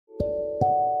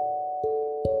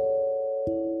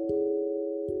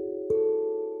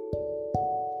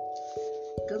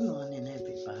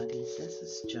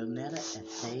is Jonetta, and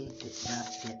they did not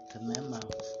get the memo.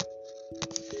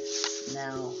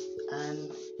 Now, I'm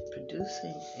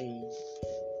producing a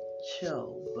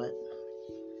show, but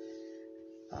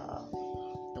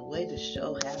the way the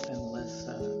show happened was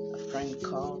a friend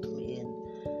called me and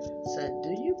said, "Do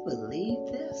you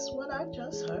believe this, what I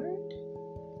just heard?"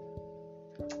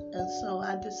 And so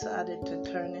I decided to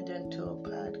turn it into a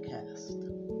podcast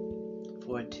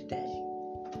for today.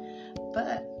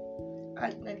 But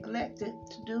I neglected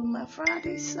to do my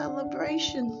Friday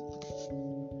celebration.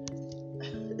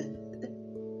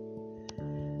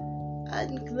 I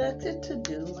neglected to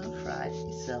do my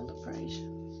Friday celebration.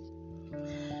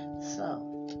 So,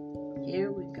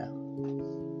 here we go.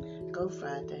 Go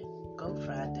Friday, go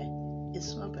Friday.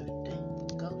 It's my birthday.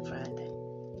 Go Friday.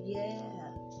 Yeah,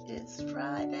 it's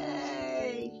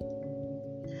Friday.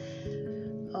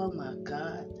 Oh my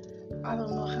God. I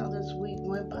don't know how this week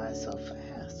went by so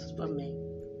fast for me.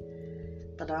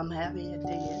 But I'm happy it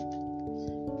did.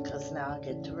 Because now I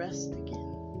get to rest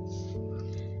again.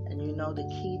 And you know the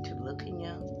key to looking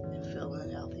young and feeling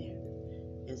healthier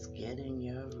is getting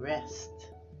your rest.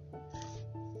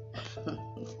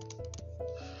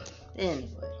 Anyway,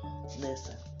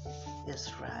 listen, it's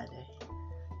Friday.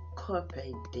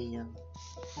 Carpe diem.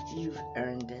 You've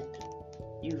earned it.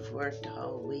 You've worked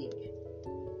all week.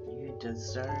 You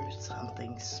deserve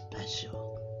something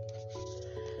special.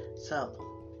 So,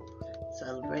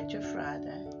 celebrate your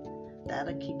Friday.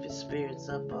 That'll keep your spirits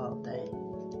up all day.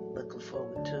 Looking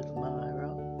forward to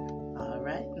tomorrow. All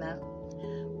right now,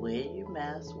 wear your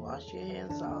mask, wash your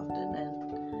hands often,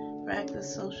 and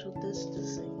practice social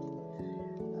distancing.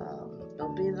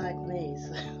 Don't be like me.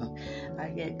 I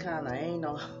get kind of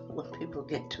anal when people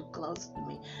get too close to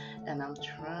me, and I'm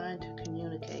trying to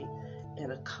communicate in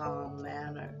a calm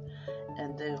manner.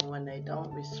 And then when they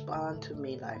don't respond to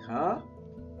me like, huh?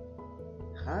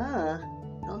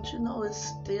 Don't you know it's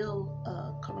still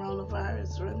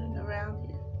coronavirus running around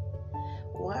here?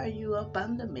 Why are you up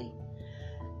under me?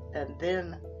 And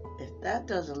then if that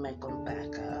doesn't make them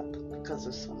back up, because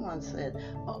if someone said,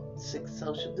 oh, 6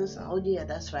 social distance, oh yeah,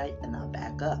 that's right, and I'll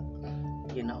back up,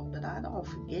 but I don't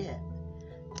forget,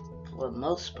 for the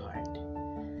most part.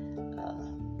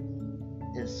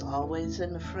 It's always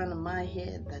in the front of my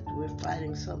head that we're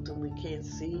fighting something we can't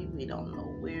see. We don't know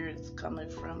where it's coming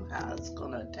from, how it's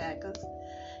going to attack us.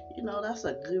 That's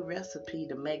a good recipe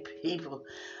to make people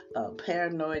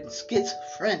paranoid and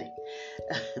schizophrenic,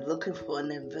 looking for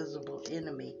an invisible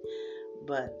enemy.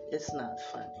 But it's not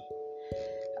funny.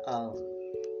 A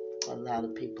lot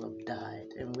of people have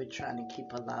died, and we're trying to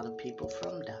keep a lot of people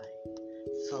from dying.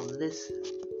 So listen.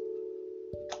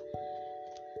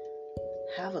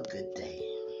 Have a good day.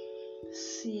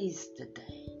 Seize the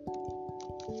day.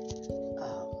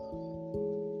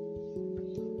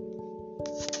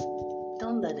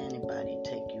 Don't let anybody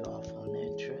take you off on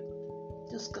their trip.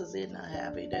 Just because they're not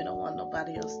happy, they don't want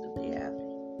nobody else to be happy.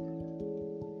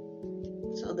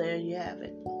 So there you have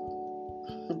it.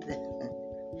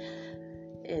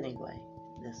 Anyway,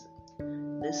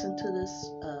 listen to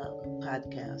this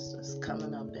podcast. It's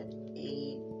coming up at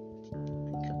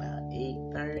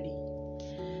 8:30.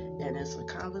 And it's a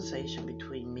conversation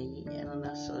between me and an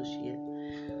associate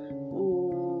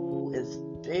who is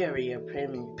very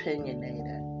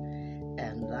opinionated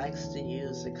and likes to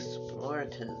use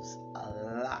exploratives a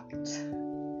lot.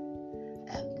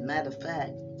 As a matter of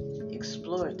fact,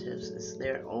 exploratives is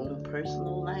their own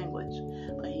personal language.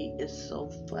 But he is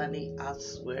so funny, I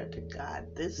swear to God.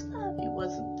 This time he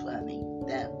wasn't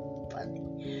that funny.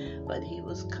 But he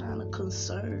was kind of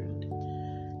concerned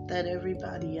that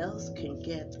everybody else can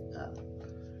get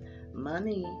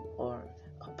money, or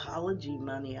apology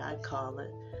money, I call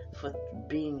it, for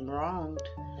being wronged,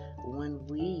 when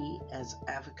we as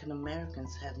African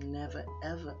Americans have never,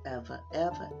 ever, ever,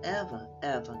 ever, ever,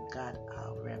 ever got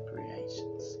our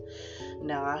reparations.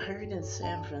 Now, I heard in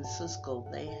San Francisco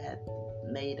they had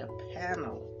made a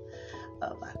panel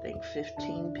of, I think,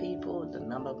 15 people. The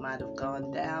number might have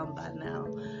gone down by now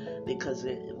because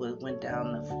it went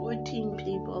down to 14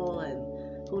 people, and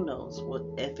who knows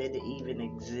if it even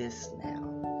exists now.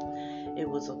 It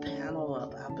was a panel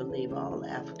of, I believe, all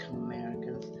African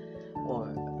Americans,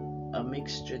 or a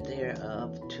mixture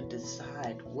thereof, to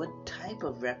decide what type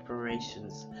of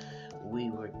reparations we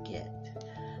would get.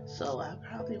 So I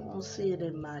probably won't see it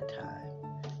in my time,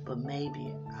 but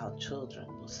maybe our children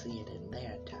will see it in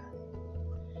their time.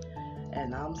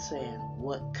 And I'm saying,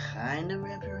 what kind of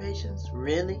reparations?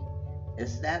 Really?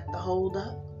 Is that the hold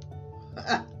up?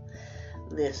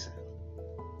 Listen,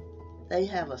 they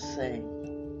have a saying,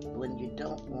 when you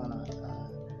don't want to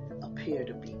appear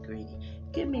to be greedy,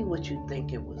 give me what you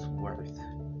think it was worth.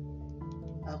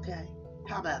 Okay?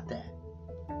 How about that?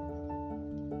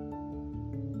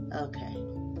 Okay.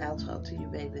 I'll talk to you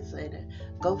babies later.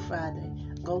 Go Friday.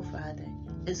 Go Friday.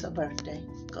 It's a birthday.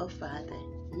 Go Friday.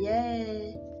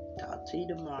 Yay. Talk to you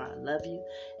tomorrow. I love you,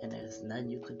 and there's nothing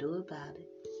you can do about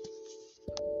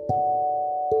it.